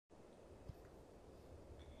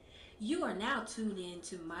You are now tuned in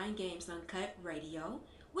to Mind Games Uncut Radio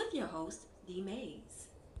with your host, D Mays.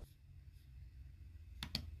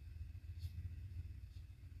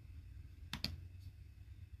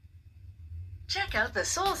 Check out the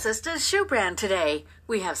Soul Sisters shoe brand today.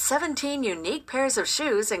 We have 17 unique pairs of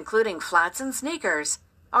shoes, including flats and sneakers.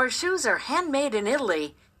 Our shoes are handmade in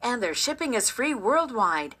Italy, and their shipping is free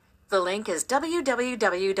worldwide. The link is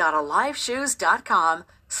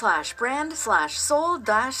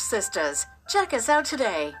www.aliveshoes.com/brand/soul-sisters. Check us out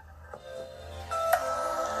today.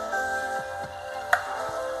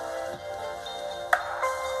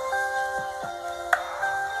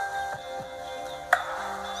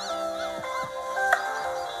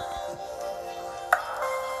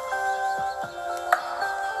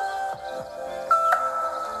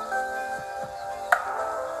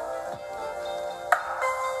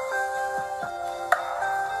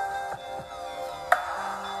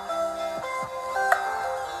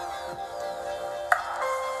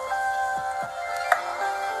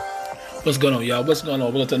 What's going on, y'all? What's going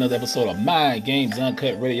on? Welcome to another episode of Mind Games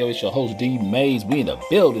Uncut Radio. It's your host, D Mays. We in the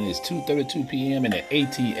building. It's 2:32 p.m. in the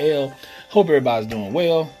ATL. Hope everybody's doing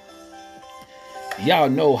well. Y'all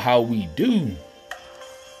know how we do.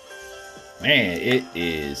 Man, it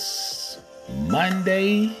is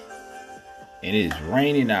Monday, and it is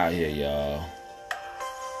raining out here, y'all.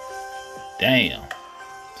 Damn.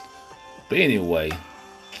 But anyway,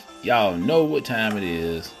 y'all know what time it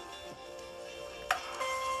is.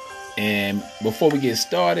 And before we get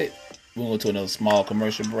started, we'll go to another small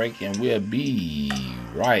commercial break, and we'll be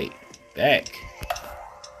right back.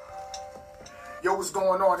 Yo, what's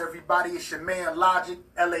going on, everybody? It's your man Logic,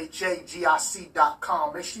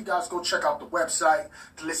 LHAGIC.com. Make sure you guys go check out the website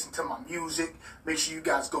to listen to my music. Make sure you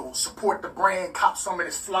guys go support the brand, cop some of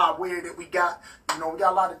this fly wear that we got. You know, we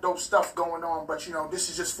got a lot of dope stuff going on, but, you know, this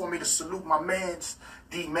is just for me to salute my mans,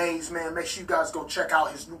 D Mays, man. Make sure you guys go check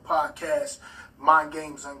out his new podcast, Mind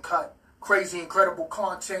Games Uncut. Crazy, incredible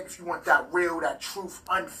content. If you want that real, that truth,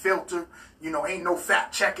 unfiltered, you know, ain't no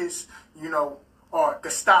fact checkers, you know, or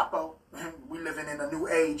Gestapo. We living in a new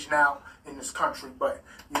age now in this country, but,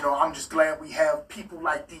 you know, I'm just glad we have people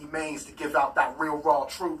like D Mays to give out that real, raw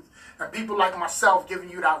truth, and people like myself giving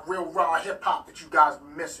you that real, raw hip-hop that you guys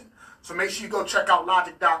been missing. So make sure you go check out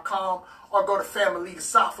Logic.com or go to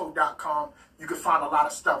FamilyTheSafo.com. You can find a lot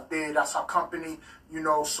of stuff there. That's our company. You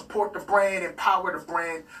know, support the brand, empower the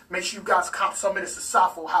brand. Make sure you guys cop some of this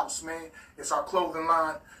Asafo House, man. It's our clothing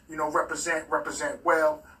line. You know, represent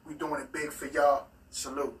well. We doing it big for y'all.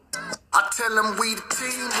 Salute. I tell them we the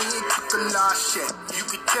team, we ain't took a lot shit. You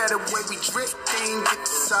can tell the way we drip, they ain't get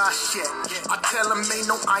the side shit. I tell them ain't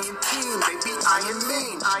no iron team, they be iron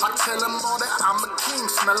mean. I tell them all that I'm a king,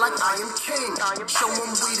 smell like I am king. Show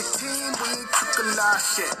them we the team, we ain't took a lot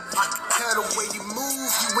shit. I can tell the way you move,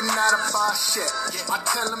 you would not have buy shit. I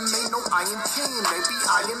tell them ain't no iron team, they be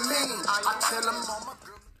iron mean. I tell them all my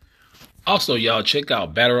Also, y'all, check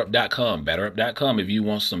out batterup.com. Batterup.com. If you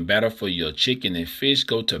want some batter for your chicken and fish,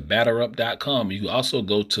 go to batterup.com. You can also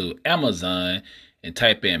go to Amazon and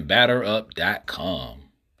type in batterup.com.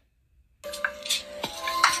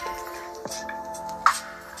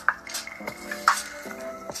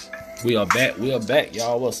 We are back,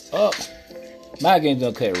 y'all. What's up? My Games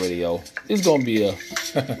Uncut Radio. It's going to be a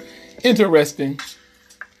interesting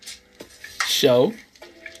show.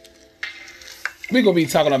 We're going to be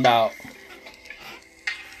talking about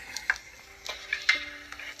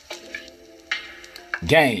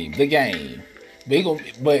the game.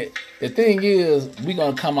 But the thing is, we're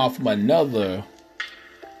going to come out from another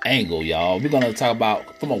angle, y'all. We're going to talk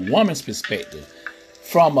about from a woman's perspective,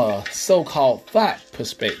 from a so-called thought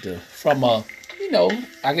perspective, from a, you know,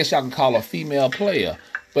 I guess y'all can call a female player.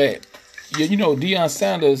 But, you know, Deion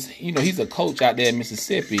Sanders, you know, he's a coach out there in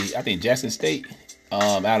Mississippi, I think Jackson State,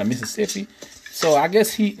 out of Mississippi. So I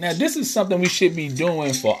guess now this is something we should be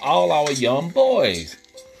doing for all our young boys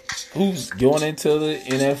who's going into the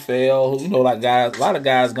NFL. You know, like guys, a lot of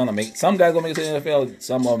guys some guys gonna make it to the NFL,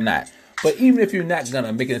 some of them not. But even if you're not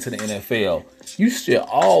gonna make it into the NFL, you should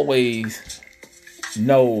always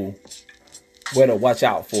know where to watch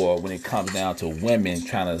out for when it comes down to women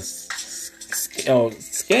trying to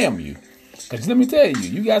scam you. Because let me tell you,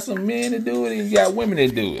 you got some men that do it and you got women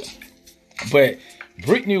that do it. But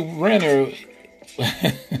Brittany Renner,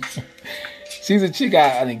 she's a chick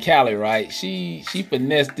out in Cali, right? She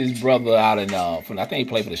finessed this brother out in I think he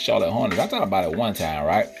played for the Charlotte Hornets. I thought about it one time,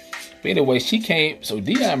 right? But anyway, she came. So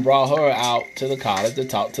Deion brought her out to the college to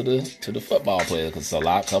talk to the football players, because a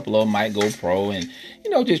couple of them might go pro, and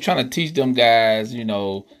you know, just trying to teach them guys, you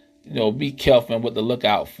know, be careful and what to look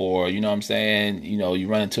out for. You know what I'm saying? You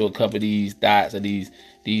run into a couple of these thoughts of these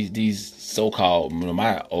so-called,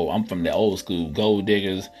 I'm from the old school, gold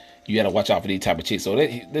diggers. You got to watch out for these type of chicks. So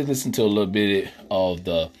let's listen to a little bit of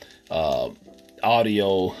the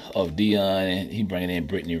audio of Dion, and he bringing in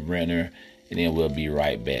Brittany Renner, and then we'll be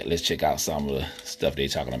right back. Let's check out some of the stuff they're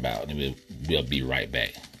talking about, and we'll be right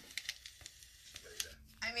back.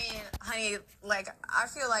 I mean, honey, like, I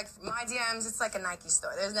feel like my DMs, it's like a Nike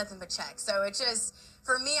store. There's nothing but checks. So it just,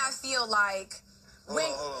 for me, I feel like when...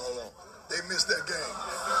 Hold on. They missed that game.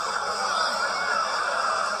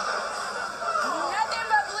 Nothing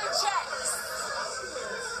but blue checks.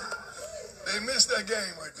 They missed that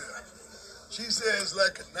game right there. She says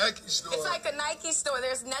like a Nike store. It's like a Nike store.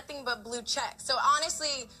 There's nothing but blue checks. So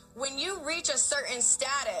honestly, when you reach a certain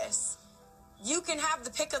status, you can have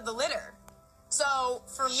the pick of the litter. So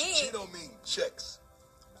for me... She don't mean checks.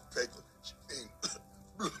 Paper. She mean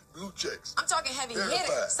blue checks. I'm talking heavy Verified.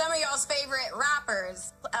 hitters. Some of y'all's favorite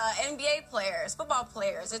rappers, NBA players, football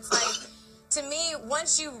players. It's like, to me,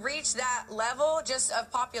 once you reach that level just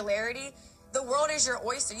of popularity, the world is your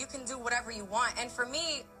oyster. You can do whatever you want. And for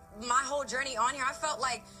me, my whole journey on here, I felt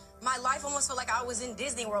like my life almost felt like I was in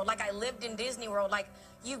Disney World, like I lived in Disney World. Like,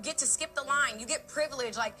 you get to skip the line. You get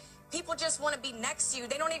privilege. Like, people just want to be next to you.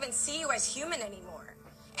 They don't even see you as human anymore.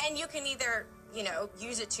 And you can either,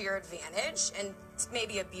 use it to your advantage and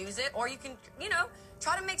maybe abuse it, or you can,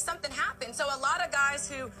 try to make something happen. So a lot of guys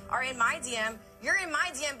who are in my DM, you're in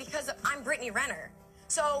my DM because I'm Brittany Renner.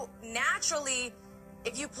 So naturally,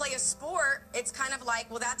 if you play a sport, it's kind of like,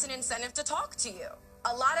 well, that's an incentive to talk to you.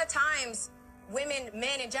 A lot of times, women,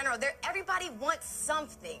 men in general, everybody wants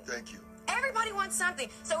something. Thank you. Everybody wants something.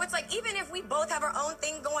 So it's like, even if we both have our own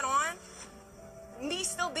thing going on, me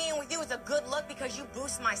still being with you is a good look because you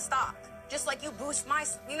boost my stock. Just like you boost my,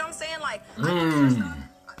 you know what I'm saying? Like, I boost your stock.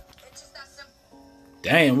 It's just that simple.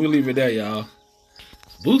 Damn, we leave it there, y'all.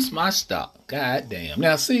 Boost my stock. God damn.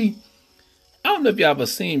 Now, see, I don't know if y'all ever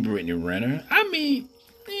seen Brittany Renner. I mean,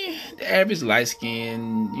 the average light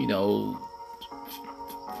skin,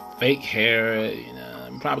 fake hair,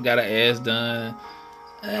 probably got her ass done.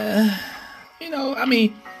 I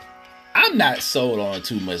mean, I'm not sold on it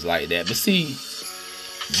too much like that. But see,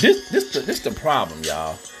 this the problem,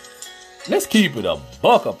 y'all. Let's keep it a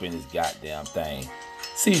buck up in this goddamn thing.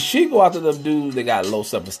 See, she go after them dudes that got low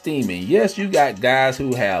self-esteem. And yes, you got guys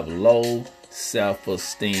who have low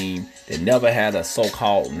self-esteem. They never had a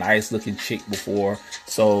so-called nice-looking chick before.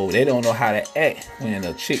 So they don't know how to act when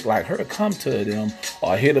a chick like her come to them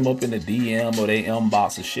or hit them up in the DM or they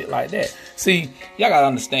inbox or shit like that. See, y'all gotta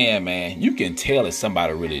understand, man. You can tell if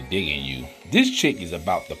somebody really digging you. This chick is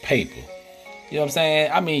about the paper. You know what I'm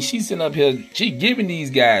saying? I mean, she's sitting up here, she giving these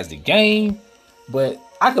guys the game, but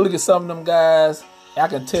I can look at some of them guys, and I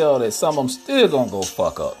can tell that some of them still gonna go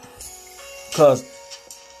fuck up. Because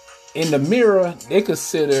in the mirror, they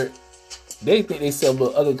think they sell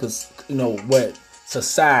what other, what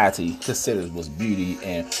society considers was beauty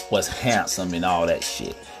and what's handsome and all that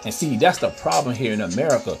shit. And see, that's the problem here in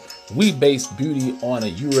America. We base beauty on a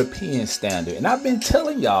European standard. And I've been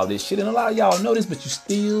telling y'all this shit, and a lot of y'all know this, but you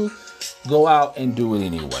still go out and do it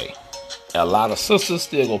anyway. A lot of sisters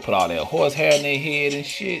still go put all that horse hair in their head and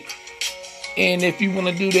shit. And if you want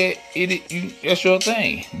to do that, that's your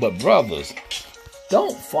thing. But brothers,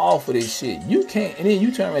 don't fall for this shit. You can't. And then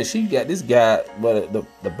you turn around. She got this guy, but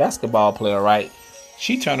the basketball player, right?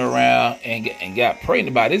 She turned around and got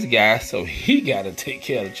pregnant by this guy, so he got to take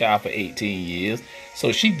care of the child for 18 years.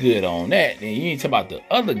 So she good on that. And you ain't talking about the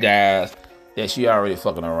other guys that she already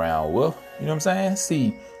fucking around with. You know what I'm saying?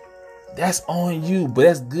 See, that's on you. But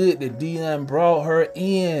that's good that Dion brought her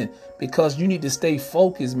in because you need to stay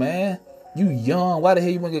focused, man. You young. Why the hell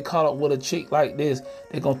you want to get caught up with a chick like this?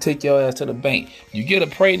 They're going to take your ass to the bank. You get her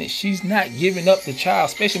pregnant, she's not giving up the child,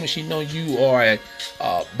 especially when she know you are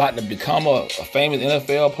about to become a famous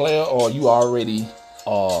NFL player or you already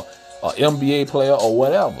an NBA player or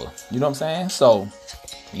whatever. You know what I'm saying? So,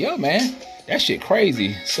 yeah, man, that shit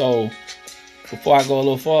crazy. So, before I go a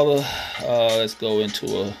little further, let's go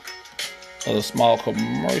into a small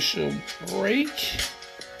commercial break.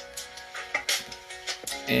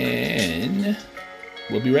 And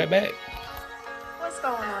we'll be right back. What's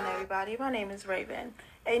going on, everybody? My name is Raven.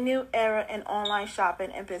 A new era in online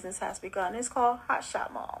shopping and business has begun. It's called Hot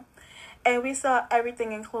Shop Mall. And we sell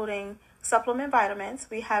everything including supplement vitamins.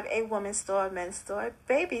 We have a women's store, men's store,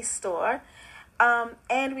 baby store.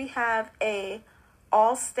 And we have a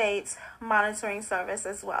all states monitoring service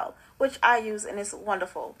as well, which I use and it's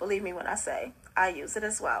wonderful. Believe me when I say I use it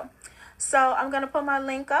as well. So I'm going to put my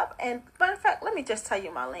link up. And matter of fact, let me just tell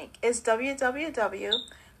you my link. It's www.hotshopmall.com.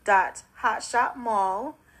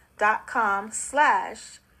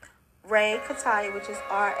 www.hotshopmall.com/Ray Kataya, which is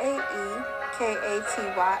RAEKATYA.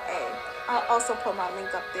 I'll also put my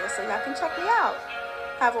link up there so y'all can check me out.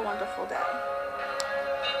 Have a wonderful day.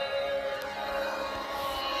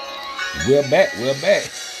 We're back.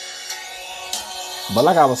 But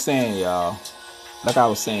like I was saying, y'all,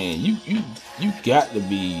 you got to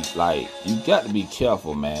be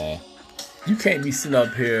careful, man. You can't be sitting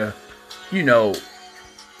up here,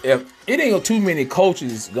 if it ain't too many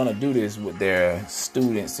coaches gonna do this with their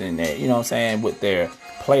students and their, with their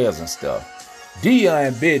players and stuff.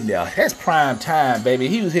 Deion Bidnell, that's prime time, baby.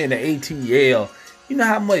 He was hitting the ATL. You know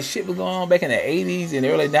how much shit was going on back in the 80s and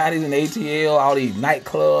early 90s in the ATL, all these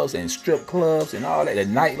nightclubs and strip clubs and all that, the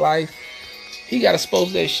nightlife. He got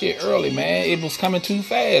exposed to that shit early, man. It was coming too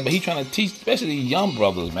fast, but he trying to teach, especially these young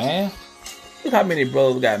brothers, man. Look how many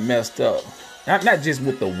brothers got messed up. Not just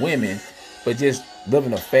with the women, but just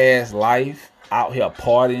living a fast life, out here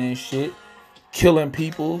partying and shit, killing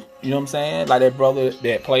people, you know what I'm saying? Like that brother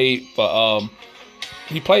that played for,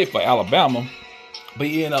 he played for Alabama, but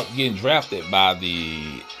he ended up getting drafted by at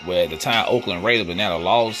the time Oakland Raiders, but now the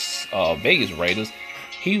Las Vegas Raiders.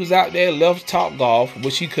 He was out there, left Topgolf,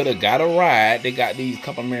 which he could have got a ride. They got these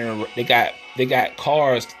they got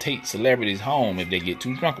cars to take celebrities home if they get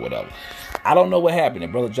too drunk or whatever. I don't know what happened. The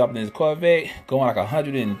brother jumped in his Corvette, going like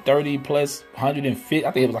 130 plus 150.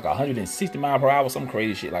 I think it was like 160 miles per hour, some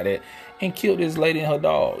crazy shit like that, and killed this lady and her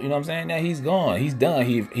dog. You know what I'm saying? Now he's gone. He's done.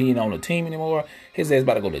 He ain't on the team anymore. His ass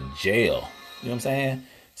about to go to jail. You know what I'm saying?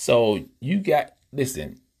 So you got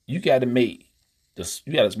to make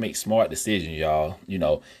smart decisions, y'all.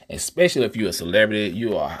 Especially if you're a celebrity,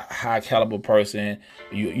 you're a high caliber person.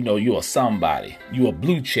 You're a somebody. You're a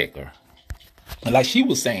blue checker. And like she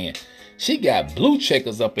was saying, she got blue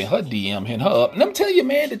checkers up in her DM, hitting her up. And I'm telling you,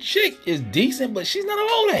 man, the chick is decent, but she's not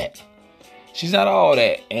all that. She's not all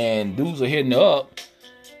that. And dudes are hitting her up.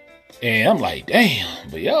 And I'm like,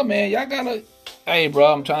 damn. But yeah, man, y'all gotta. Hey,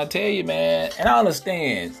 bro, I'm trying to tell you, man. And I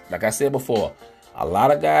understand, like I said before, a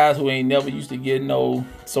lot of guys who ain't never used to get no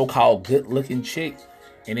so-called good-looking chick,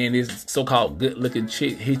 and then this so-called good-looking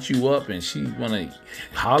chick hit you up and she wanna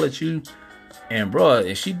holler at you, and bro,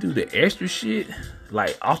 if she do the extra shit,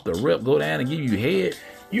 like off the rip, go down and give you head,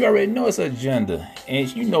 you already know it's agenda. And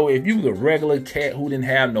if you was a regular cat who didn't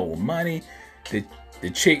have no money, the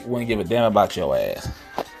chick wouldn't give a damn about your ass.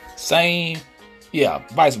 Same. Yeah,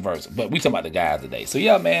 vice versa. But we talking about the guys today. So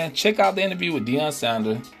yeah, man, check out the interview with Deion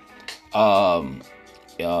Sanders. Talking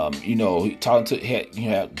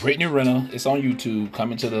to Brittany Renner. It's on YouTube.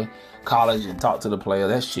 Coming to the college and talk to the player.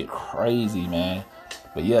 That shit crazy, man.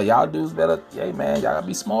 But yeah, y'all dudes better. Hey, man, y'all gotta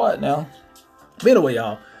be smart now. But anyway,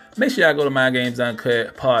 y'all, make sure y'all go to My Games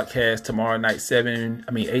Uncut podcast tomorrow night,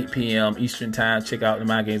 8 p.m. Eastern time. Check out the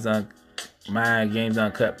My Games Uncut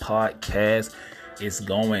podcast. It's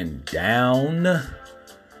going down.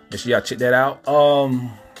 Make sure y'all check that out.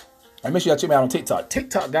 And make sure y'all check me out on TikTok.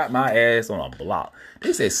 TikTok got my ass on a block.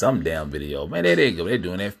 They said some damn video. Man, there they go. They're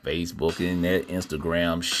doing that Facebook and that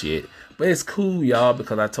Instagram shit. But it's cool, y'all,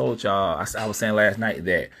 because I told y'all, I was saying last night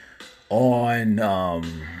that on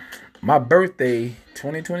my birthday,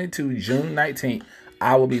 2022, June 19th,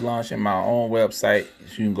 I will be launching my own website.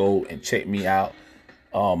 You can go and check me out.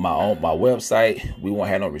 My website. We won't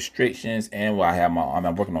have no restrictions, and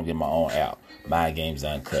I'm working on getting my own app, My Games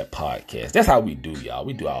Uncut podcast. That's how we do, y'all.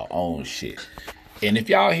 We do our own shit. And if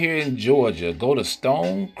y'all here in Georgia, go to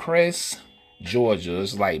Stonecrest, Georgia.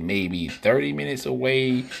 It's like maybe 30 minutes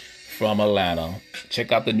away from Atlanta.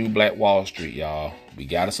 Check out the new Black Wall Street, y'all. We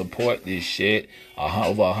gotta support this shit.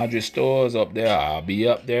 Over 100 stores up there. I'll be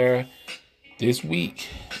up there this week,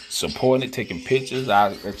 supporting it, taking pictures.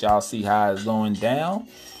 I'll let y'all see how it's going down.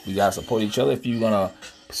 We gotta support each other. If you're gonna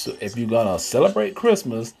celebrate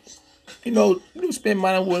Christmas, you spend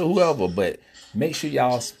money with whoever, but make sure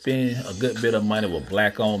y'all spend a good bit of money with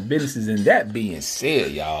black-owned businesses. And that being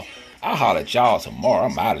said, y'all, I'll holler at y'all tomorrow.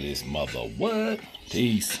 I'm out of this mother. What?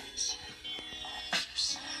 Peace.